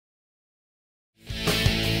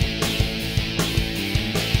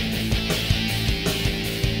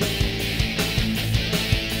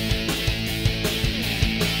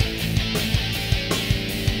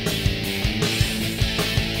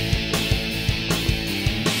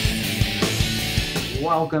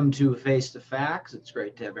Welcome to Face the Facts. It's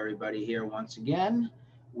great to have everybody here once again.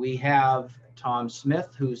 We have Tom Smith,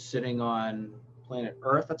 who's sitting on planet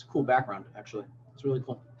Earth. That's a cool background, actually. It's really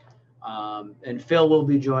cool. And Phil will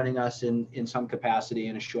be joining us in some capacity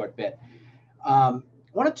in a short bit. I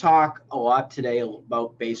want to talk a lot today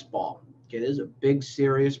about baseball. Okay, there's a big,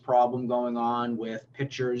 serious problem going on with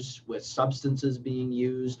pitchers, with substances being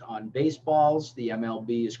used on baseballs. The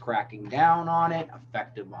MLB is cracking down on it,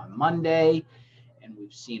 effective on Monday. And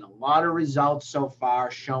we've seen a lot of results so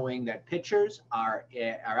far showing that pitchers are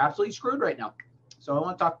absolutely screwed right now. So I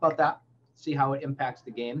want to talk about that, see how it impacts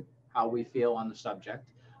the game, how we feel on the subject.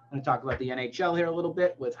 I'm going to talk about the NHL here a little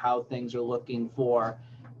bit with how things are looking for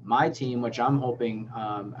my team, which I'm hoping,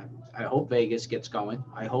 I hope Vegas gets going.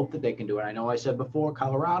 I hope that they can do it. I know I said before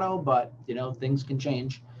Colorado, but, things can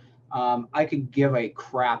change. I could give a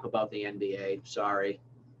crap about the NBA. Sorry.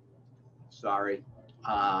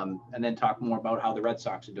 And then talk more about how the Red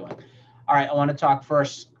Sox are doing. All right, I want to talk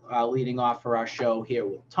first, leading off for our show here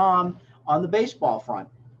with Tom, on the baseball front.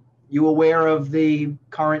 You aware of the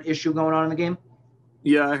current issue going on in the game?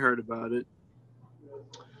 Yeah, I heard about it.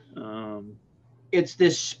 It's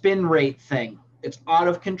this spin rate thing. It's out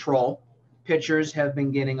of control. Pitchers have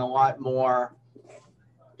been getting a lot more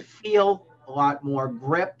feel, a lot more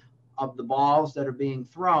grip of the balls that are being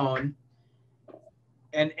thrown.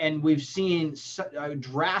 And we've seen a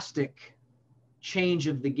drastic change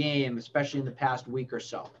of the game, especially in the past week or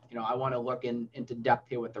so. I want to look into depth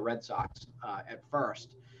here with the Red Sox at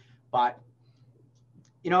first. But,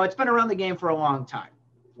 it's been around the game for a long time,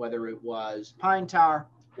 whether it was pine tar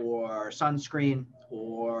or sunscreen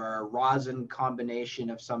or rosin combination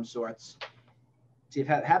of some sorts. To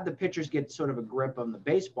have the pitchers get sort of a grip on the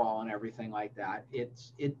baseball and everything like that,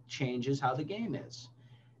 it changes how the game is.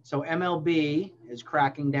 So MLB is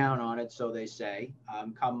cracking down on it, so they say,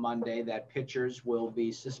 come Monday, that pitchers will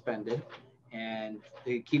be suspended and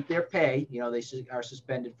they keep their pay. They are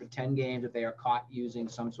suspended for 10 games if they are caught using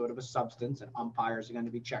some sort of a substance, and umpires are going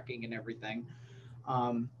to be checking and everything.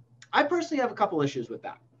 I personally have a couple issues with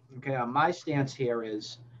that. Okay, my stance here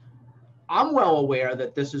is I'm well aware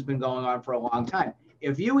that this has been going on for a long time.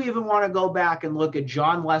 If you even want to go back and look at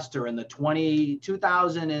John Lester in the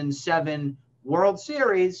 2007 World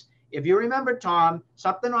Series, if you remember, Tom,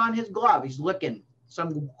 something on his glove, he's licking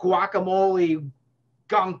some guacamole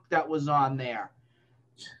gunk that was on there.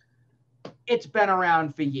 It's been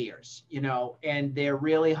around for years, and they're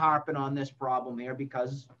really harping on this problem here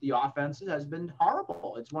because the offense has been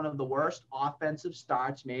horrible. It's one of the worst offensive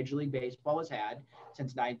starts Major League Baseball has had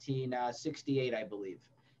since 1968, I believe.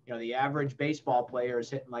 The average baseball player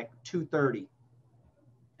is hitting like 230.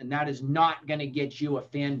 And that is not going to get you a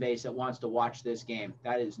fan base that wants to watch this game.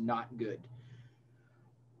 That is not good.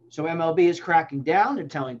 So MLB is cracking down. They're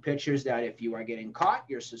telling pitchers that if you are getting caught,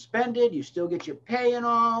 you're suspended. You still get your pay and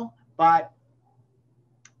all. But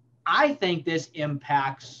I think this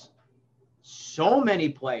impacts so many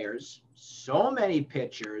players, so many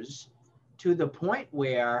pitchers, to the point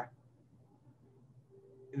where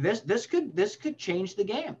this could change the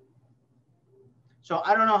game. So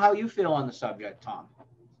I don't know how you feel on the subject, Tom.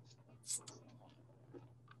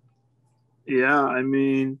 Yeah, I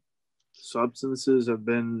mean, substances have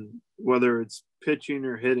been, whether it's pitching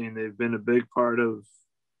or hitting, they've been a big part of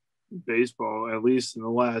baseball, at least in the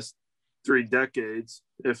last 3 decades,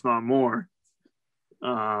 if not more.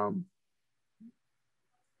 But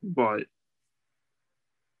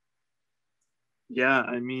yeah,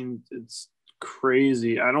 I mean, it's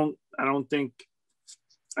crazy. I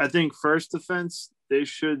think first offense,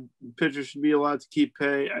 pitchers should be allowed to keep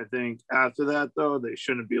pay. I think after that, though, they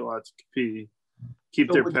shouldn't be allowed to keep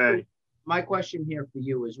their pay. My question here for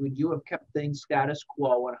you is, would you have kept things status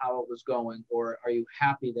quo on how it was going, or are you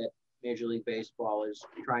happy that Major League Baseball is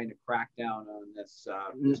trying to crack down on this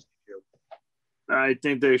issue? I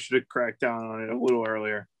think they should have cracked down on it a little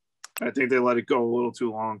earlier. I think they let it go a little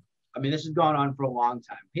too long. I mean, this has gone on for a long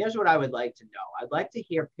time. Here's what I would like to know. I'd like to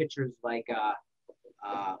hear pitchers like a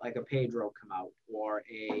Pedro come out, or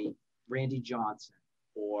a Randy Johnson,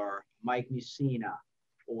 or Mike Mussina,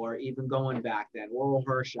 or even going back then, Oral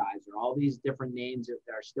Hershiser, all these different names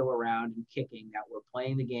that are still around and kicking that were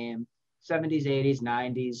playing the game, 70s, 80s,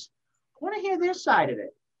 90s. I want to hear their side of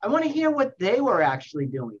it. I want to hear what they were actually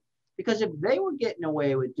doing. Because if they were getting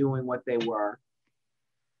away with doing what they were,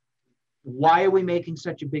 why are we making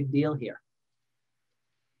such a big deal here?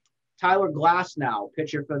 Tyler Glasnow,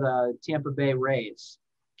 pitcher for the Tampa Bay Rays,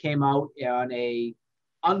 came out on a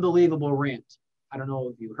unbelievable rant. I don't know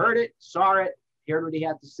if you heard it, saw it, heard what he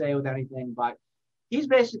had to say with anything, but he's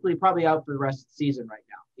basically probably out for the rest of the season right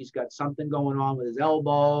now. He's got something going on with his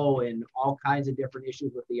elbow and all kinds of different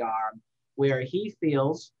issues with the arm, where he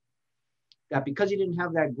feels that because he didn't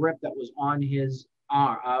have that grip that was on his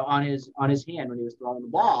arm, on his hand when he was throwing the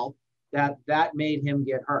ball, that made him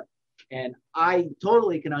get hurt. And I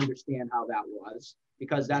totally can understand how that was,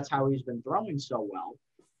 because that's how he's been throwing so well.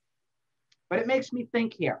 But it makes me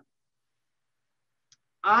think here.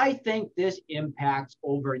 I think this impacts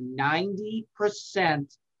over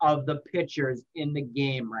 90% of the pitchers in the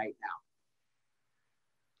game right now.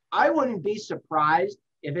 I wouldn't be surprised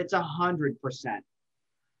if it's 100%.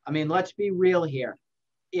 I mean, let's be real here.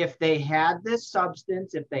 If they had this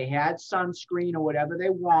substance, if they had sunscreen or whatever they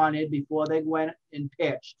wanted before they went and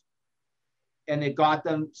pitched, and it got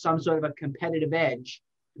them some sort of a competitive edge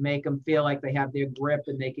to make them feel like they have their grip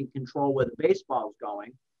and they can control where the baseball's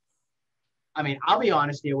going. I mean, I'll be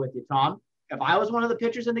honest here with you, Tom. If I was one of the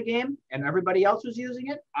pitchers in the game and everybody else was using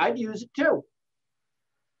it, I'd use it too.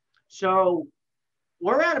 So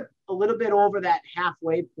we're at a little bit over that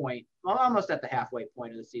halfway point, well, almost at the halfway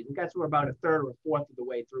point of the season. I guess we're about a third or a fourth of the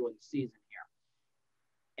way through in the season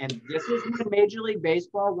here. And this is when Major League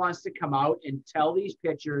Baseball wants to come out and tell these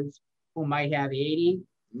pitchers who might have 80,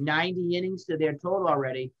 90 innings to their total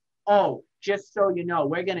already, oh, just so you know,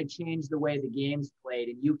 we're going to change the way the game's played,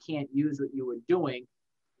 and you can't use what you were doing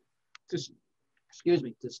to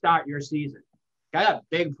start your season. I got a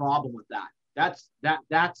big problem with that.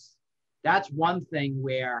 That's one thing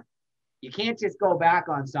where you can't just go back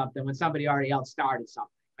on something when somebody already else started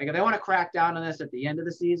something. Like if they want to crack down on this at the end of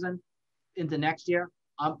the season into next year,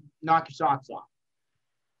 knock your socks off.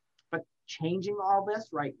 But changing all this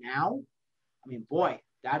right now, I mean, boy,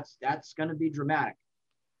 that's going to be dramatic.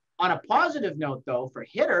 On a positive note, though, for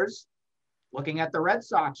hitters, looking at the Red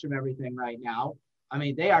Sox from everything right now, I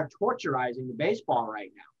mean, they are torturizing the baseball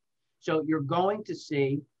right now. So you're going to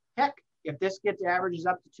see, heck, if this gets averages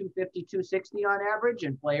up to 250, 260 on average,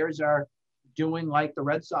 and players are doing like the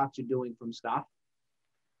Red Sox are doing from stuff,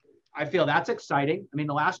 I feel that's exciting. I mean,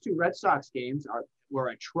 the last two Red Sox games were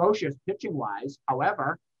atrocious pitching-wise.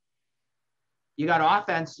 However, you got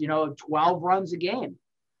offense, 12 runs a game.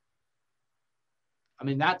 I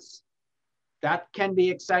mean, that can be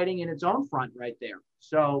exciting in its own front right there.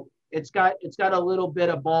 So it's got a little bit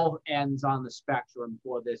of both ends on the spectrum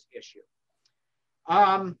for this issue.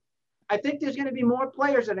 I think there's going to be more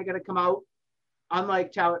players that are going to come out,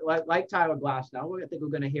 unlike Tyler Glasnow. I think we're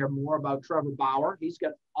going to hear more about Trevor Bauer.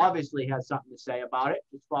 Obviously has something to say about it.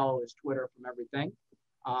 Just follow his Twitter from everything.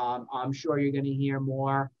 I'm sure you're going to hear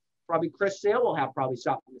more. Probably Chris Sale will have probably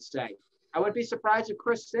something to say. I wouldn't be surprised if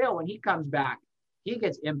Chris Sale, when he comes back, he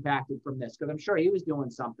gets impacted from this, because I'm sure he was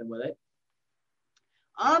doing something with it.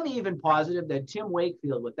 I'm even positive that Tim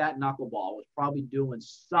Wakefield with that knuckleball was probably doing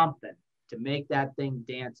something to make that thing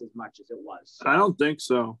dance as much as it was. I don't think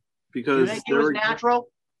so, because you think it was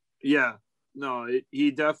natural? Yeah, no,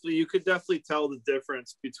 you could definitely tell the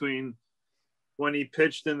difference between when he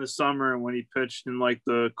pitched in the summer and when he pitched in like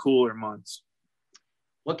the cooler months.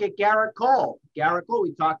 Look at Garrett Cole. Garrett Cole,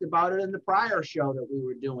 we talked about it in the prior show that we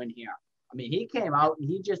were doing here. I mean, he came out and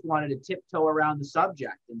he just wanted to tiptoe around the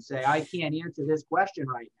subject and say, I can't answer this question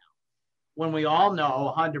right now, when we all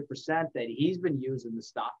know 100% that he's been using the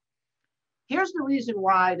stuff. Here's the reason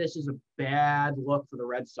why this is a bad look for the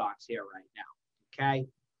Red Sox here right now, okay?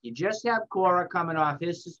 You just have Cora coming off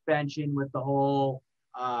his suspension with the whole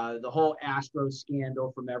Astros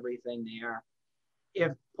scandal from everything there.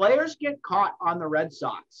 If players get caught on the Red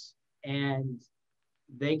Sox and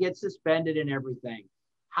they get suspended and everything,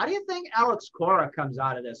 how do you think Alex Cora comes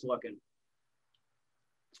out of this looking?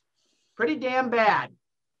 Pretty damn bad.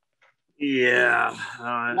 Yeah.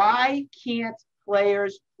 Why can't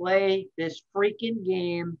players play this freaking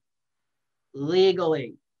game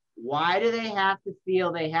legally? Why do they have to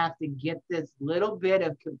feel they have to get this little bit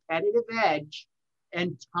of competitive edge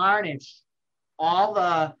and tarnish all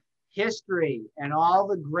the history and all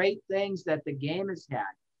the great things that the game has had?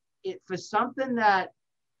 For something that,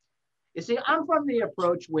 you see, I'm from the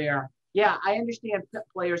approach where, yeah, I understand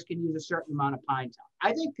players can use a certain amount of pine tar.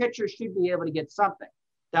 I think pitchers should be able to get something.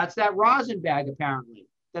 That's that rosin bag, apparently,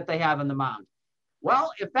 that they have on the mound.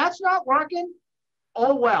 Well, if that's not working,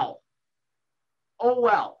 oh well. Oh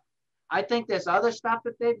well. I think there's other stuff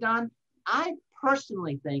that they've done. I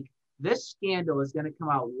personally think this scandal is going to come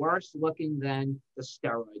out worse looking than the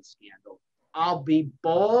steroid scandal. I'll be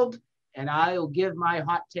bold and I'll give my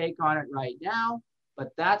hot take on it right now. But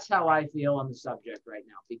that's how I feel on the subject right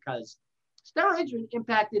now, because steroids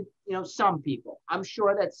impacted, some people. I'm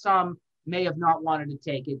sure that some may have not wanted to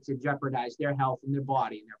take it to jeopardize their health and their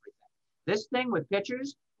body and everything. This thing with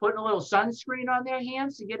pitchers, putting a little sunscreen on their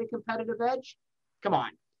hands to get a competitive edge, come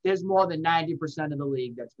on. there's more than 90% of the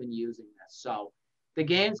league that's been using this. So the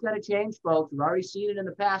game's got to change, folks. We've already seen it in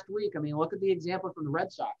the past week. I mean, look at the example from the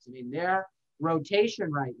Red Sox. I mean, their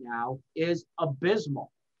rotation right now is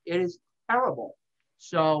abysmal. It is terrible.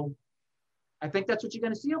 So I think that's what you're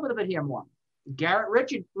going to see a little bit here more. Garrett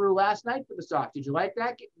Richard threw last night for the Sox. Did you like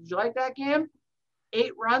that? Did you like that game?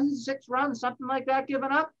 8 runs, 6 runs, something like that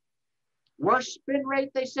given up. Worst spin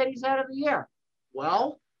rate they said he's had of the year.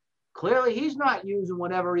 Well, clearly he's not using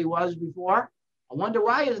whatever he was before. I wonder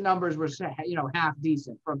why his numbers were, half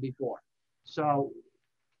decent from before. So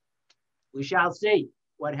we shall see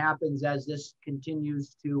what happens as this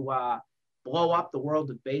continues to blow up the world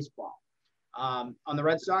of baseball. On the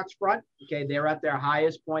Red Sox front, okay, they're at their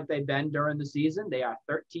highest point they've been during the season. They are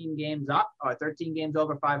 13 games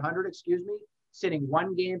over 500, sitting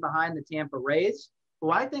 1 game behind the Tampa Rays,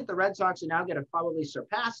 who I think the Red Sox are now going to probably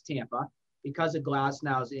surpass Tampa because of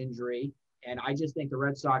Glasnow's injury. And I just think the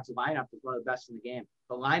Red Sox lineup is one of the best in the game.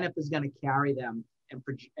 The lineup is going to carry them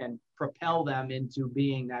and propel them into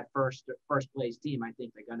being that first place team. I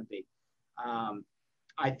think they're going to be.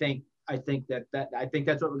 I think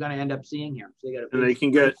that's what we're going to end up seeing here. So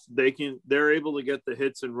they're able to get the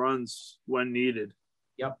hits and runs when needed.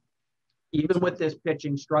 Yep. Even with this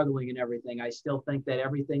pitching struggling and everything, I still think that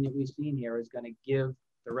everything that we've seen here is going to give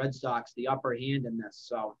the Red Sox the upper hand in this.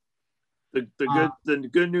 So the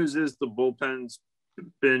good news is the bullpen's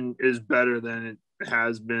is better than it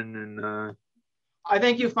has been. And I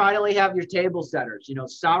think you finally have your table setters.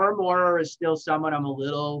 Saramora is still someone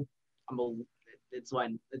it's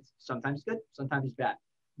sometimes good, sometimes bad.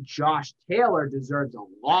 Josh Taylor deserves a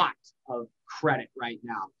lot of credit right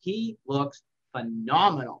now. He looks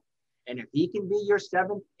phenomenal. And if he can be your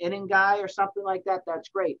 7th inning guy or something like that, that's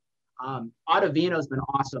great. Ottavino's been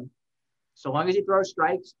awesome. So long as he throws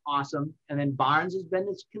strikes, awesome. And then Barnes has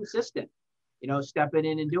been consistent, stepping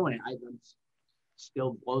in and doing it.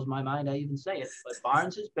 Still blows my mind I even say it. But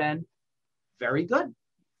Barnes has been very good.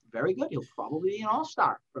 Very good. He'll probably be an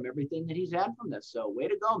all-star from everything that he's had from this. So way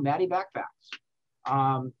to go, Matty Backpacks.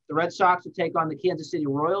 The Red Sox will take on the Kansas City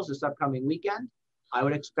Royals this upcoming weekend. I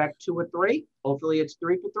would expect 2 or 3. Hopefully it's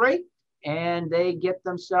 3 for 3. And they get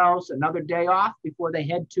themselves another day off before they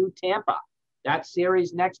head to Tampa. That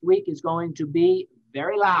series next week is going to be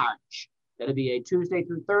very large. That'll be a Tuesday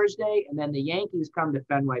through Thursday. And then the Yankees come to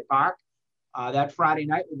Fenway Park. That Friday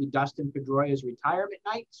night will be Dustin Pedroia's retirement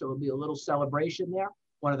night. So it'll be a little celebration there.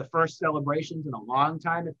 One of the first celebrations in a long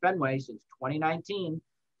time at Fenway since 2019.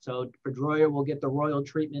 So Pedroia will get the royal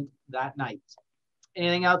treatment that night.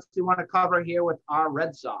 Anything else you want to cover here with our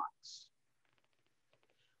Red Sox?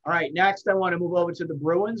 All right, next I want to move over to the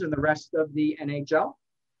Bruins and the rest of the NHL.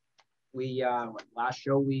 Last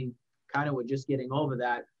show we kind of were just getting over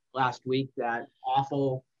that last week, that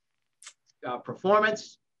awful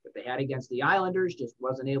performance that they had against the Islanders, just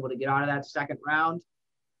wasn't able to get out of that second round.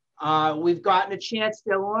 We've gotten a chance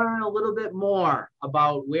to learn a little bit more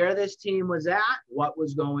about where this team was at, what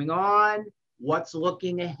was going on, what's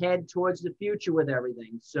looking ahead towards the future with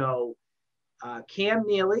everything. So Cam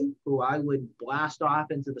Neely, who I would blast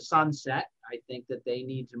off into the sunset, I think that they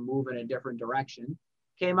need to move in a different direction,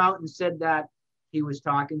 came out and said that he was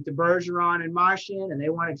talking to Bergeron and Marchand, and they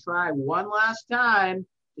want to try one last time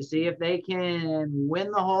to see if they can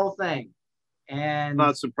win the whole thing. And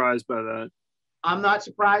not surprised by that. I'm not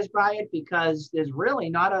surprised by it because there's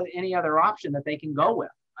really not any other option that they can go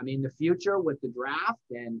with. I mean, the future with the draft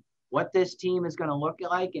and what this team is going to look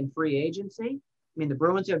like in free agency. I mean, the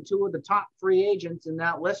Bruins have 2 of the top free agents in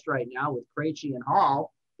that list right now with Krejci and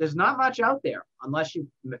Hall. There's not much out there unless you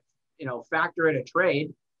factor in a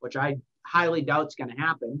trade, which I highly doubt is going to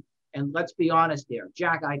happen. And let's be honest here,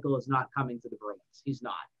 Jack Eichel is not coming to the Bruins. He's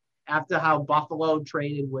not. After how Buffalo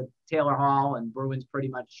traded with Taylor Hall and Bruins pretty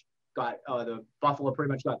much the Buffalo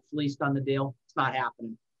pretty much got fleeced on the deal. It's not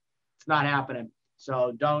happening. It's not happening.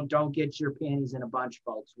 So don't get your panties in a bunch,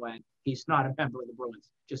 folks, when he's not a member of the Bruins.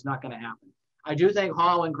 Just not going to happen. I do think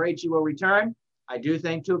Hall and Krejci will return. I do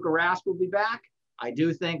think Tuukka Rask will be back. I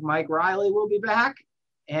do think Mike Riley will be back.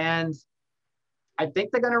 And I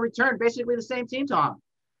think they're going to return basically the same team, Tom.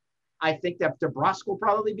 I think that DeBrusk will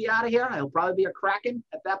probably be out of here. He'll probably be a Kraken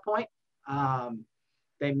at that point.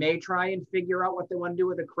 They may try and figure out what they want to do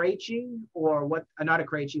with a Krejci or with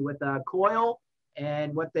a Coyle,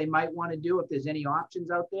 and what they might want to do if there's any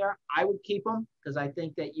options out there. I would keep them because I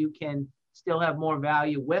think that you can still have more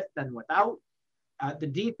value with than without. The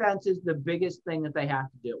defense is the biggest thing that they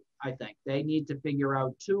have to do. I think they need to figure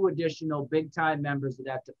out 2 additional big-time members of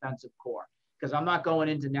that defensive core, because I'm not going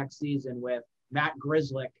into next season with Matt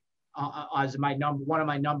Grzelcyk as one of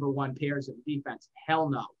my number 1 pairs of defense. Hell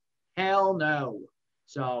no.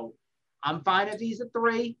 So I'm fine if he's a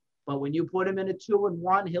 3, but when you put him in a 2 and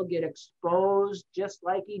 1, he'll get exposed just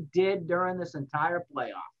like he did during this entire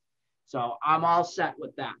playoff. So I'm all set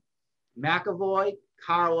with that. McAvoy,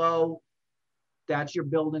 Carlo, that's your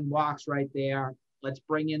building blocks right there. Let's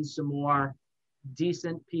bring in some more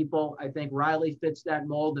decent people. I think Riley fits that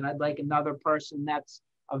mold, and I'd like another person that's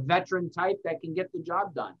a veteran type that can get the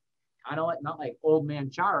job done. Kind of like, not like old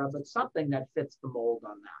man Chara, but something that fits the mold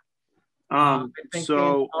on that. I think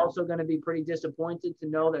so, also going to be pretty disappointed to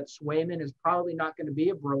know that Swayman is probably not going to be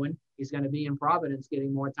a Bruin. He's going to be in Providence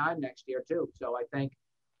getting more time next year too. So I think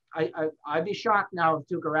I'd be shocked now if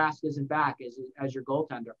Tuukka Rask isn't back as your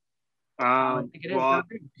goaltender. I think it well,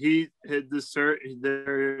 he had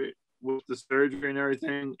there with the surgery and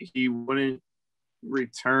everything. He wouldn't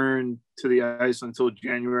return to the ice until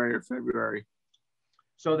January or February.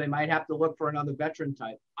 So they might have to look for another veteran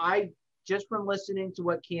type. Just from listening to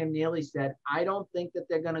what Cam Neely said, I don't think that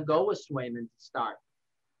they're going to go with Swayman to start.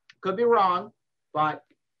 Could be wrong, but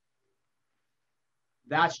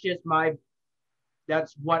that's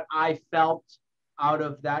what I felt out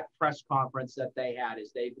of that press conference that they had,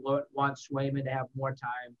 is they want Swayman to have more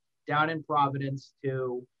time down in Providence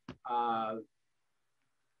to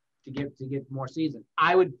get more season.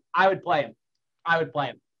 I would play him.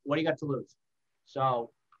 What do you got to lose?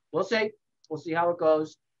 So we'll see. We'll see how it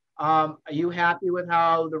goes. Are you happy with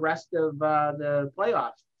how the rest of the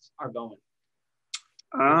playoffs are going?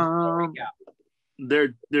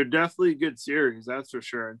 They're definitely a good series, that's for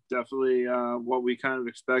sure. Definitely what we kind of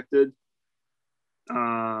expected.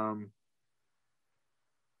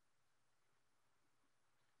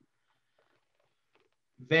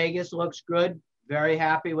 Vegas looks good. Very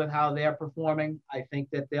happy with how they're performing. I think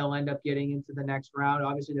that they'll end up getting into the next round.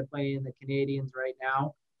 Obviously, they're playing the Canadians right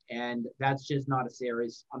now, and that's just not a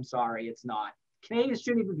series. I'm sorry, it's not. Canadians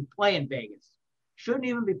shouldn't even be playing Vegas. Shouldn't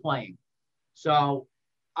even be playing. So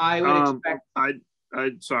I would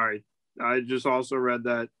expect. Sorry. I just also read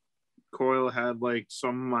that Coyle had like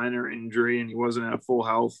some minor injury and he wasn't at full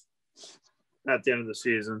health at the end of the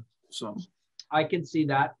season. So I can see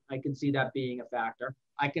that. I can see that being a factor.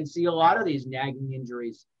 I can see a lot of these nagging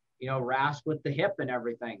injuries, Rask with the hip and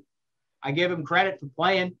everything. I give him credit for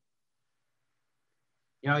playing.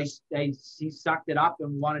 He sucked it up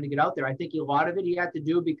and wanted to get out there. I think a lot of it he had to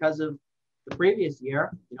do because of the previous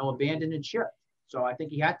year, abandoned ship. So I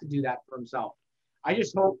think he had to do that for himself. I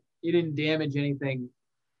just hope he didn't damage anything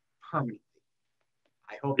permanently.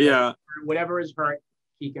 I hope that whatever is hurt,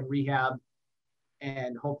 he can rehab,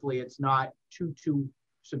 and hopefully it's not too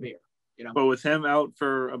severe. But with him out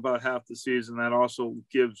for about half the season, that also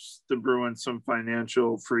gives the Bruins some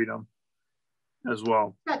financial freedom as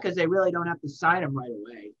well. Yeah, because they really don't have to sign him right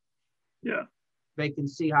away. Yeah. They can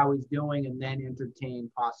see how he's doing and then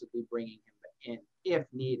entertain possibly bringing him in if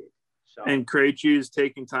needed. So. And Krejci is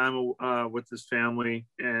taking time with his family,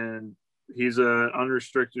 and he's an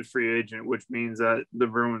unrestricted free agent, which means that the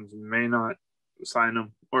Bruins may not sign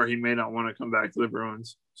him, or he may not want to come back to the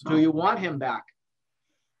Bruins. So. Do you want him back?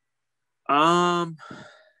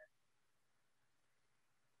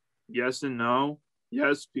 Yes and no.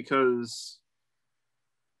 Yes, because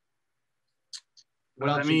what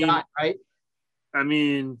else you got, right? I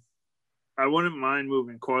mean, I wouldn't mind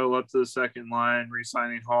moving Coyle up to the second line,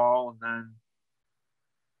 re-signing Hall, and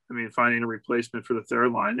then, finding a replacement for the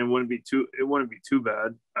third line. It wouldn't be too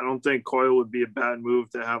bad. I don't think Coyle would be a bad move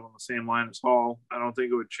to have on the same line as Hall. I don't think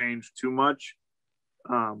it would change too much.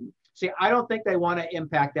 See, I don't think they want to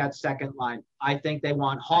impact that second line. I think they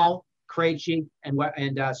want Hall, Krejci, and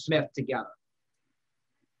Smith together.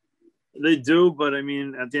 They do, but at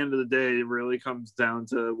the end of the day, it really comes down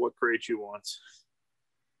to what Krejci wants.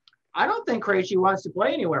 I don't think Krejci wants to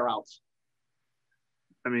play anywhere else.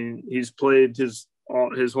 He's played his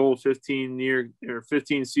whole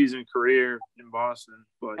 15 season career in Boston.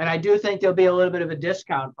 And I do think there'll be a little bit of a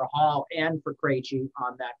discount for Hall and for Krejci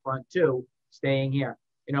on that front too, staying here.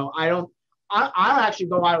 I'll actually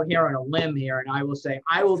go out here on a limb here, and I will say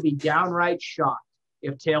I will be downright shocked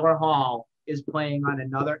if Taylor Hall is playing on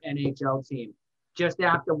another NHL team. Just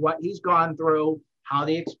after what he's gone through, how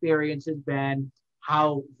the experience has been,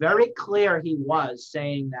 how very clear he was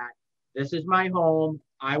saying that this is my home.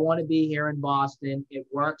 I want to be here in Boston. It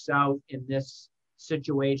works out in this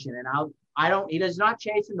situation. And he does not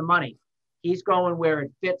chasing the money. He's going where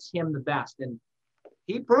it fits him the best. And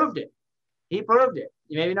he proved it.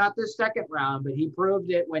 Maybe not this second round, but he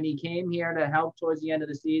proved it when he came here to help towards the end of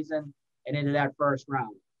the season and into that first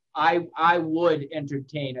round. I would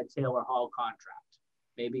entertain a Taylor Hall contract.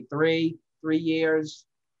 Maybe 3 years,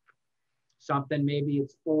 something, maybe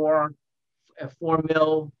it's 4, a $4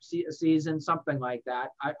 million a season, something like that.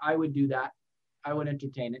 I would do that. I would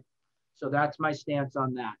entertain it. So that's my stance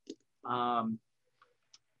on that.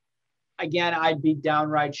 Again, I'd be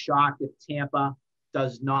downright shocked if Tampa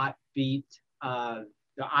does not beat the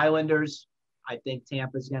Islanders. I think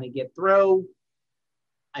Tampa's going to get through.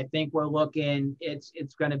 I think we're looking, it's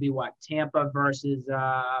going to be what? Tampa versus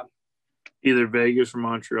either Vegas or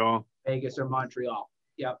Montreal. Vegas or Montreal.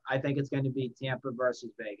 Yep. I think it's going to be Tampa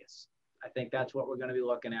versus Vegas. I think that's what we're going to be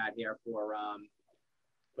looking at here for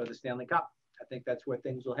the Stanley Cup. I think that's where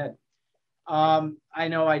things will head. I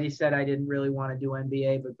know I just said I didn't really want to do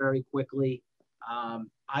NBA, but very quickly,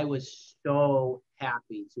 I was so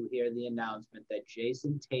happy to hear the announcement that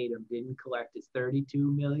Jason Tatum didn't collect his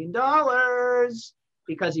 $32 million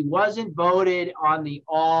because he wasn't voted on the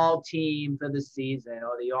all team for the season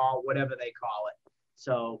or the all, whatever they call it.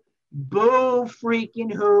 So boo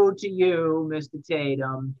freaking who to you, Mr.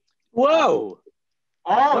 Tatum. Whoa.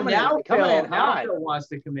 Oh, now Phil wants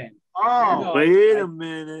to come in. Oh, wait a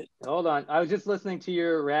minute. Hold on. I was just listening to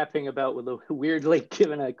your rapping about with the weirdly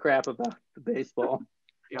giving a crap about the baseball.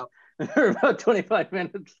 Yep. For about 25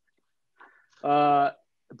 minutes. But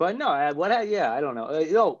no, I don't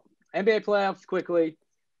know. NBA playoffs quickly.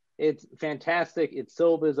 It's fantastic. It's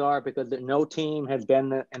so bizarre because no team has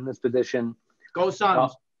been in this position. Go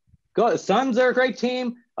Suns. Suns are a great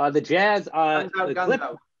team. The Jazz.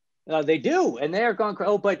 They do, and they are going.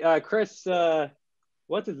 Oh, but Chris,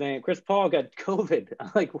 what's his name? Chris Paul got COVID.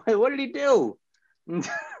 I'm like, what did he do?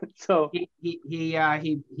 So he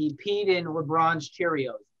peed in LeBron's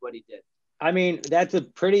Cheerios. What he did. I mean, that's a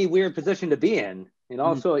pretty weird position to be in, and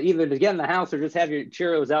also either to get in the house or just have your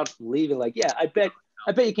Cheerios out and leave it. Like, yeah, I bet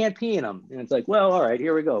you can't pee in them. And it's like, well, all right,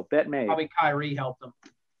 here we go. Bet made. Probably Kyrie helped him.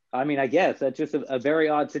 I mean, I guess that's just a very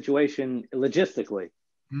odd situation logistically.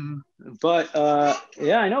 Mm-hmm. But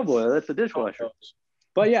yeah, I know, boy, that's a dishwasher.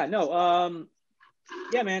 But yeah, no,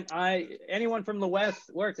 yeah, man. Anyone from the West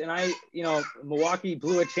works, and Milwaukee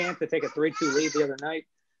blew a chance to take a 3-2 lead the other night.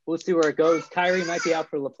 We'll see where it goes. Kyrie might be out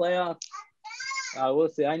for the playoffs. We'll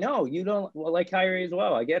see. I know you don't like Kyrie as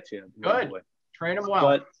well. I get you. Good. Train him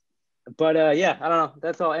well. But yeah, I don't know.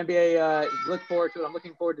 That's all. NBA. Look forward to it. I'm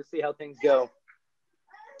looking forward to see how things go.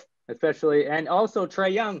 Especially, and also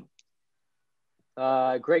Trae Young.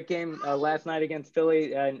 Great game last night against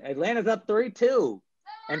Philly, and Atlanta's up 3-2.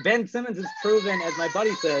 And Ben Simmons has proven, as my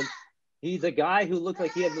buddy said, he's a guy who looks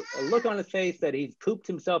like he has a look on his face that he's pooped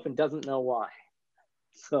himself and doesn't know why.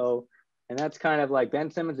 So, and that's kind of like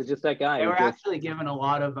Ben Simmons is just that guy. They were actually given a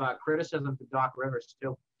lot of criticism to Doc Rivers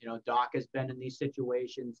too. Doc has been in these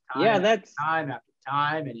situations time after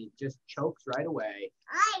time, and he just chokes right away.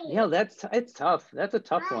 Yeah, it's tough. That's a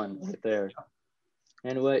tough one right there.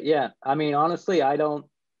 And I mean, honestly, I thought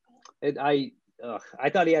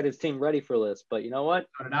he had his team ready for this, but you know what?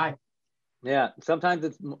 So did I. Yeah, sometimes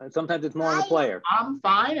it's more in the player. I'm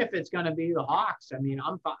fine if it's going to be the Hawks. I mean,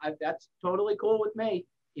 I'm fine. That's totally cool with me.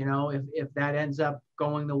 If that ends up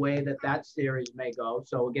going the way that series may go.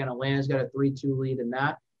 So again, Atlanta's got a 3-2 lead in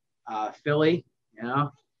that. Philly,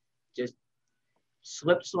 just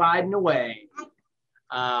sliding away.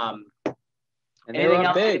 Anything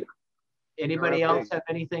else? Big. Anybody else have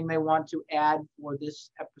anything they want to add for this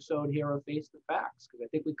episode here of Face the Facts? Because I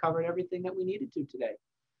think we covered everything that we needed to today.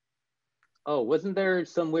 Oh, wasn't there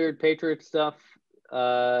some weird Patriot stuff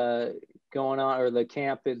going on, or the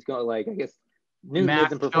camp is going, like, I guess Newton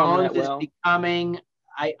isn't performing that well?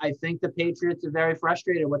 I think the Patriots are very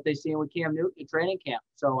frustrated with what they're seeing with Cam Newton at training camp.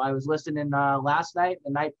 So I was listening last night,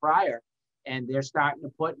 the night prior, and they're starting to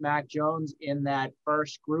put Mac Jones in that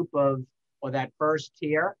first group or that first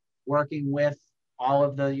tier, working with all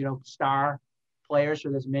of the, star players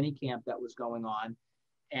for this mini camp that was going on.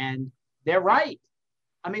 And they're right.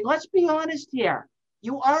 I mean, let's be honest here.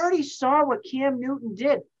 You already saw what Cam Newton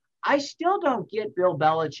did. I still don't get Bill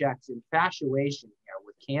Belichick's infatuation here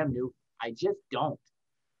with Cam Newton. I just don't.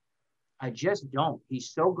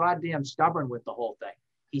 He's so goddamn stubborn with the whole thing.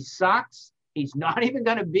 He sucks. He's not even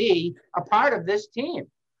going to be a part of this team.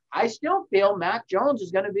 I still feel Mac Jones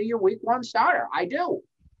is going to be your week 1 starter. I do.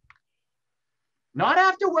 Not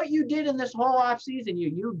after what you did in this whole offseason.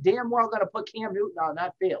 You damn well going to put Cam Newton on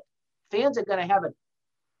that field. Fans are going to have a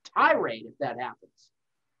tirade if that happens.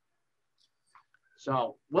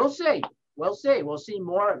 So we'll see. We'll see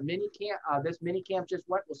more at mini camp. This mini camp just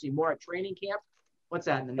went. We'll see more at training camp. What's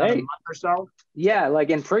that, in another month or so? Yeah, like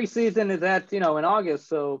in preseason is that, in August.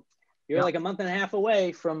 So you're like a month and a half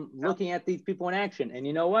away from looking at these people in action. And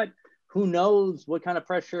you know what? who knows what kind of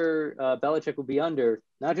pressure Belichick will be under,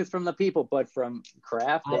 not just from the people, but from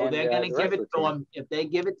Kraft. Oh, and they're going to give it to him. If they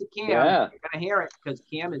give it to Cam, you're going to hear it, because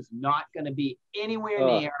Cam is not going to be anywhere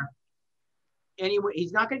near. Anywhere,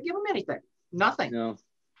 he's not going to give him anything. Nothing. No.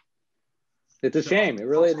 It's a shame. It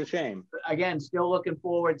really is a shame. Again, still looking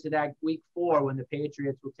forward to that week 4 when the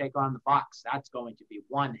Patriots will take on the Bucs. That's going to be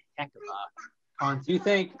one heck of a contest. Do you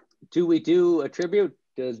think, do we do a tribute?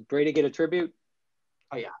 Does Brady get a tribute?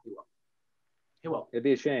 Oh, yeah, he will. He will. It'd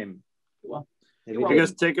be a shame. He will. I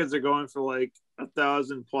guess tickets are going for like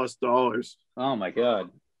 $1,000+. Oh, my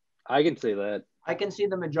God. I can see that. I can see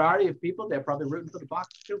the majority of people, they're probably rooting for the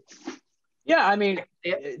Bucs, too. Yeah, I mean,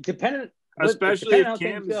 dependent. Especially if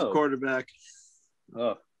Cam is the quarterback.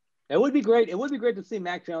 Oh, it would be great. It would be great to see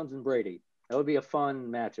Mac Jones and Brady. That would be a fun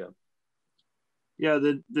matchup. Yeah,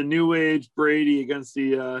 the new age Brady against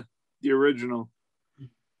the original.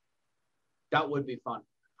 That would be fun.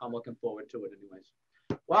 I'm looking forward to it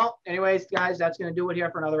anyways. Well, anyways, guys, that's going to do it here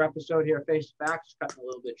for another episode here at Face to Facts. Cutting a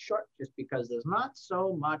little bit short just because there's not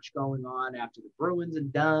so much going on after the Bruins are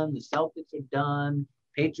done, the Celtics are done,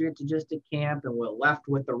 Patriots are just at camp, and we're left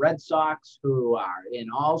with the Red Sox, who are in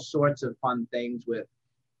all sorts of fun things with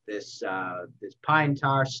this pine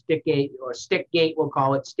tar stickgate, or stickgate, we'll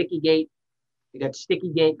call it, Stickygate. We got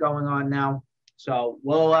Stickygate going on now. So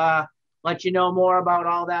we'll let you know more about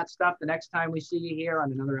all that stuff the next time we see you here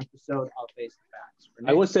on another episode of Face the Facts.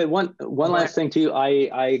 I will say one last thing to you.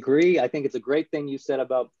 I agree. I think it's a great thing you said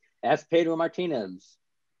about ask Pedro Martinez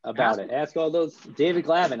about it. Ask all those, David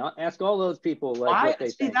Glavin, ask all those people what they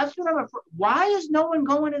think. That's what why is no one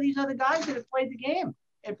going to these other guys that have played the game?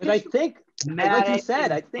 Because I think, like you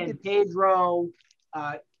said, I think it's Pedro,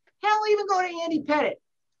 hell, even go to Andy Pettit.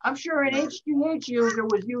 I'm sure an HGH user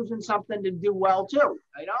was using something to do well too.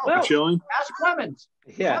 I know. Well, Schilling. Ask Clemens.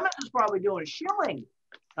 Yeah. Clemens is probably doing Schilling.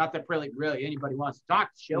 Not that really anybody wants to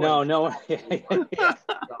talk to Schilling. No.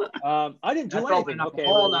 I didn't do anything. Okay.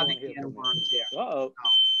 Whole other can of worms here. Uh-oh.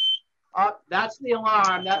 That's the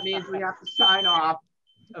alarm. That means we have to sign off.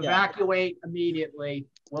 Evacuate immediately.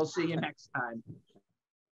 We'll see you next time.